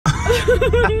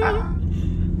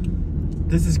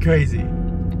This is crazy.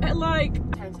 At like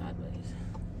turn sideways.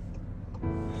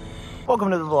 Welcome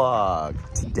to the vlog.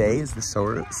 Today is the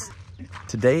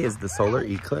solar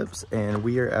eclipse, and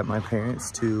we are at my parents'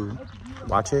 to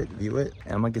watch it, view it,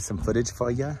 and I'm gonna get some footage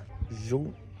for ya.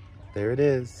 There it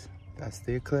is. That's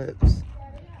the eclipse.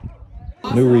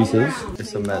 New Reese's.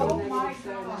 It's a medal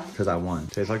because I won.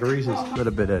 Tastes like a Reese's. A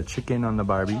little bit of chicken on the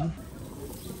Barbie.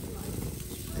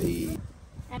 Hey.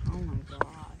 Oh my god.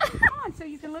 Come on, so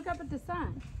you can look up at the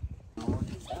sun. Oh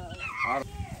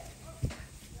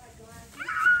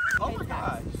my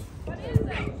gosh. What is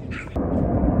that?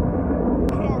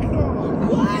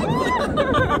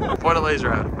 What? Point a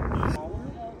laser at him.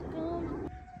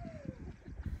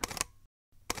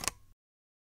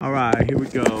 All right, here we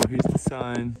go. Here's the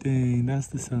sun. Dang, that's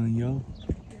the sun, yo.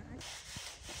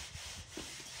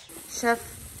 Chef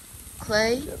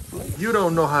Clay. You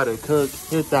don't know how to cook.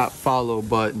 Hit that follow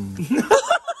button.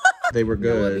 They were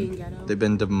good. They've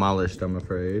been demolished, I'm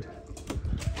afraid.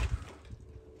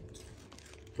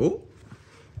 Oh.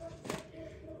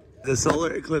 The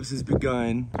solar eclipse has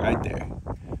begun right there.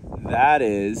 That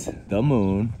is the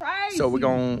moon. Crazy. So we're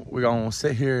gonna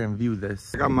sit here and view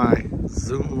this. I got my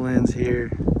zoom lens here.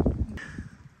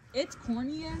 Its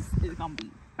corniest is gonna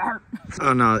be dark.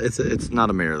 Oh no, it's not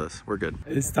a mirrorless. We're good.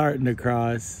 It's starting to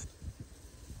cross.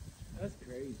 That's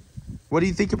crazy. What do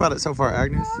you think about it so far,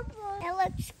 Agnes? It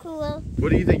looks cool. What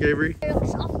do you think, Avery? It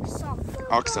looks awesome.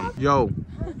 Awesome. Yo.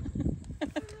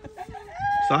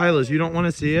 Silas, you don't want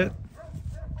to see it?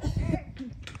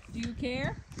 Do you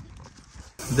care?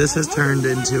 This has turned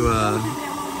into a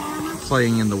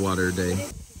playing in the water day.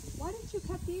 Why didn't you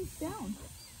cut these down?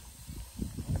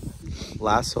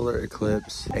 Last solar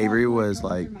eclipse, Avery was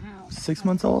like 6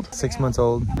 months old. 6 months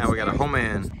old. Now we got a home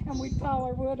man. And we pile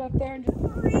our wood up there and just...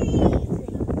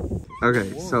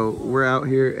 Okay, so we're out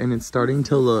here and it's starting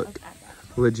to look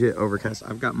legit overcast.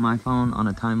 I've got my phone on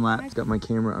a time lapse. Got my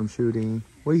camera, I'm shooting.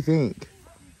 What do you think?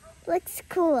 Looks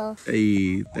cool.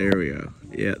 Hey, there we go.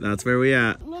 Yeah, that's where we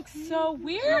at. It looks so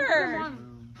weird.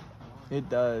 It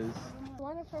does.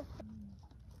 Wonderful.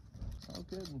 Oh,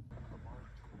 good.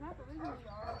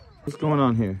 What's going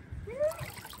on here?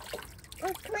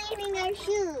 We're cleaning our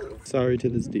shoes. Sorry to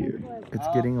this deer. It's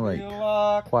getting like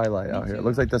twilight out here. It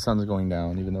looks like the sun's going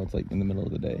down, even though it's like in the middle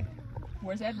of the day.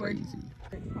 Where's Edward? Crazy.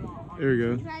 Here we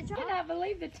go. I cannot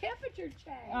believe the temperature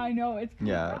change. I know, it's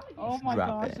Yeah. oh my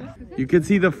drop gosh. it. You can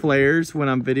see the flares when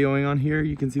I'm videoing on here.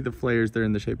 You can see the flares. They're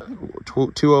in the shape.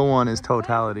 201 is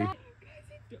totality. That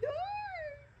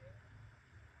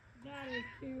is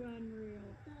too unreal.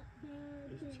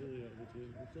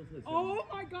 Oh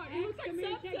my god, it looks like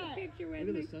sunset. Take a picture with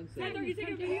me. Heather, are you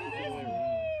taking a video of this?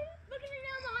 Look at me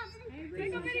now, Mom.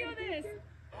 Take a video of this.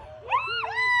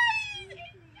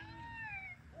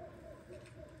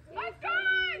 Let's go!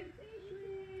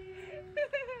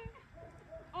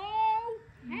 Oh,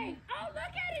 hey. Oh,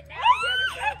 look at it now.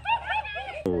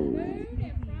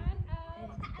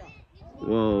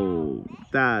 Whoa,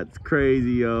 that's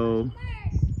crazy, yo.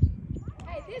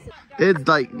 It's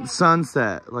like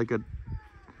sunset, like a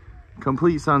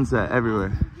complete sunset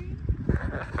everywhere.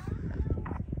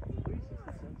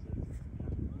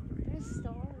 There's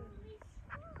stars.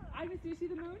 Agnes, do you see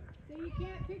the moon? So you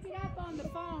can't pick it up on the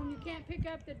phone. You can't pick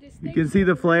up the distinct. You can see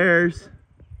the flares.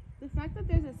 The fact that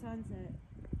there's a sunset.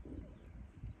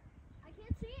 I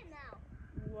can't see it now.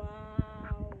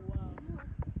 Wow.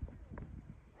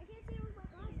 I can't see it with my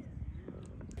glasses.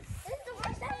 It's the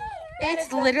first time.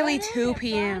 It's literally 2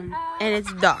 p.m. and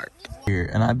it's dark. Here,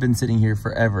 and I've been sitting here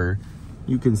forever.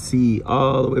 You can see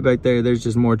all the way back there. There's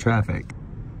just more traffic.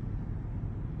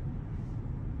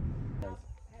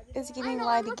 It's getting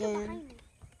light again.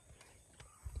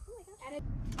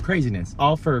 Craziness,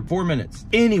 all for 4 minutes.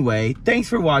 Anyway, thanks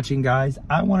for watching, guys.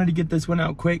 I wanted to get this one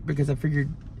out quick because I figured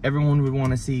everyone would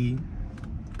want to see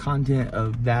content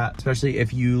of that, especially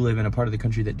if you live in a part of the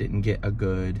country that didn't get a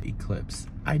good eclipse.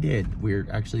 I did. We're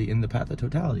actually in the path of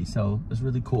totality, so it's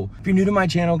really cool. If you're new to my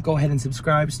channel, go ahead and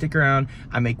subscribe. Stick around.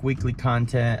 I make weekly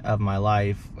content of my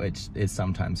life, which is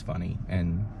sometimes funny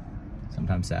and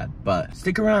sometimes sad, but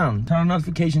stick around. Turn on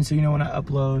notifications so you know when I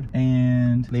upload,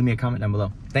 and leave me a comment down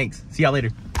below. Thanks. See y'all later.